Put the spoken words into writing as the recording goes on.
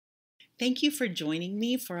Thank you for joining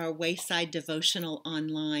me for our Wayside Devotional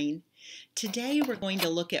online. Today we're going to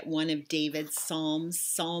look at one of David's Psalms,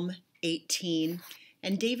 Psalm 18.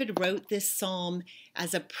 And David wrote this psalm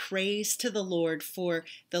as a praise to the Lord for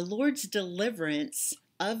the Lord's deliverance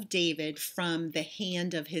of David from the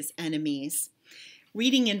hand of his enemies.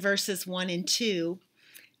 Reading in verses 1 and 2,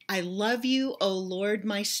 I love you, O Lord,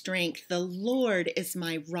 my strength. The Lord is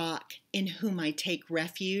my rock, in whom I take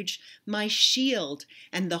refuge, my shield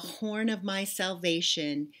and the horn of my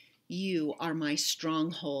salvation. You are my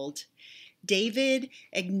stronghold. David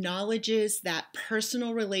acknowledges that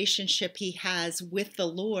personal relationship he has with the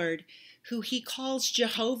Lord, who he calls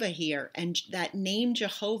Jehovah here, and that name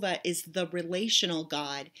Jehovah is the relational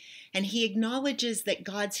God. And he acknowledges that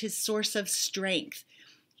God's his source of strength.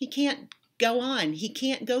 He can't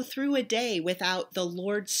go through a day without the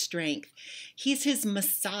Lord's strength. He's his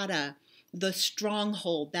Masada, the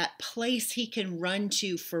stronghold, that place he can run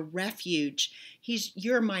to for refuge.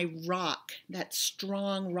 You're my rock, that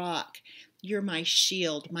strong rock. You're my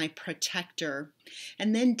shield, my protector.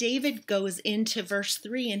 And then David goes into verse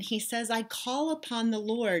 3 and he says, I call upon the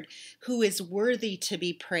Lord who is worthy to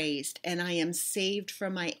be praised, and I am saved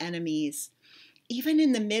from my enemies. Even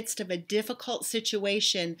in the midst of a difficult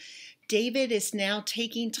situation, David is now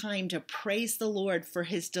taking time to praise the Lord for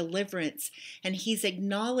his deliverance, and he's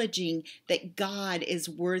acknowledging that God is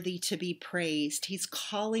worthy to be praised. He's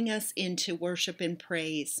calling us into worship and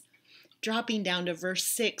praise. Dropping down to verse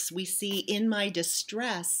 6, we see, in my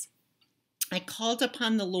distress, I called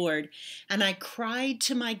upon the Lord, and I cried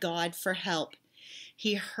to my God for help.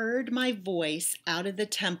 He heard my voice out of the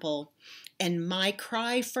temple, and my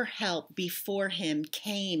cry for help before him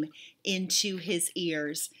came into his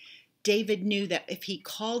ears. David knew that if he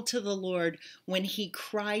called to the Lord when he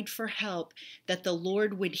cried for help, that the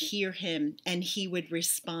Lord would hear him and he would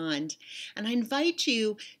respond. And I invite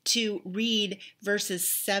you to read verses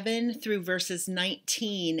 7 through verses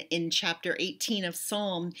 19 in chapter 18 of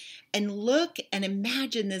Psalm and look and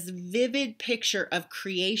imagine this vivid picture of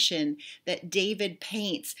creation that David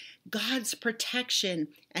paints, God's protection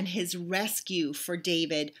and his rescue for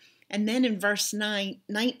David. And then in verse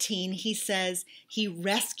 19, he says, he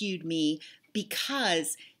rescued me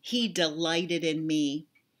because he delighted in me.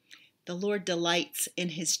 The Lord delights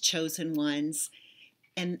in his chosen ones.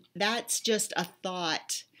 And that's just a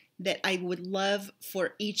thought that I would love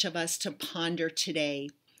for each of us to ponder today.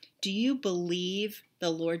 Do you believe the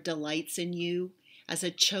Lord delights in you as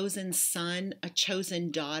a chosen son, a chosen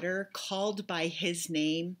daughter, called by his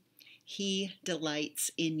name? He delights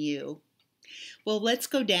in you. Well, let's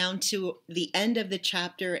go down to the end of the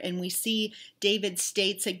chapter, and we see David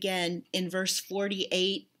states again in verse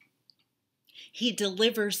 48, he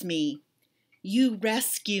delivers me, you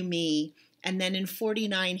rescue me. And then in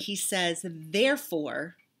 49, he says,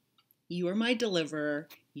 therefore, you are my deliverer,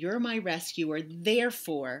 you're my rescuer,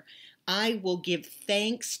 therefore, I will give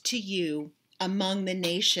thanks to you among the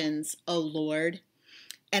nations, O Lord,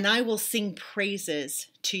 and I will sing praises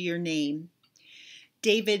to your name.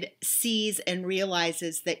 David sees and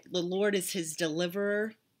realizes that the Lord is his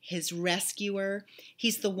deliverer, his rescuer.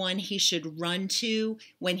 He's the one he should run to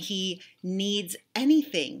when he needs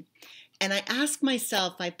anything. And I ask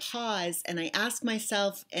myself, I pause and I ask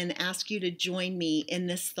myself and ask you to join me in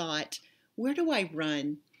this thought. Where do I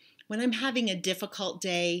run? When I'm having a difficult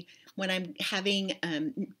day, when I'm having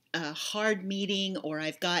a hard meeting, or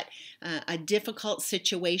I've got a difficult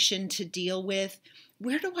situation to deal with,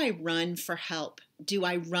 where do I run for help? Do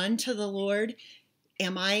I run to the Lord?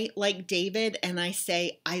 Am I like David and I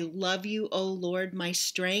say, I love you, O Lord, my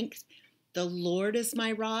strength. The Lord is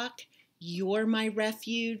my rock. You're my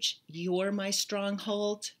refuge. You're my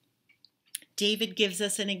stronghold. David gives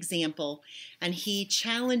us an example, and he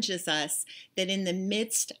challenges us that in the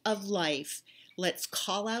midst of life, let's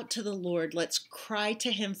call out to the Lord. Let's cry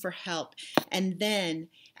to him for help. And then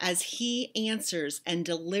as he answers and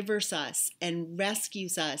delivers us and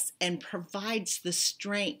rescues us and provides the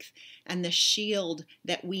strength and the shield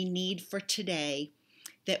that we need for today,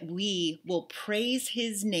 that we will praise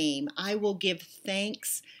his name. I will give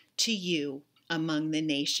thanks to you among the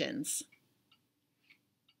nations.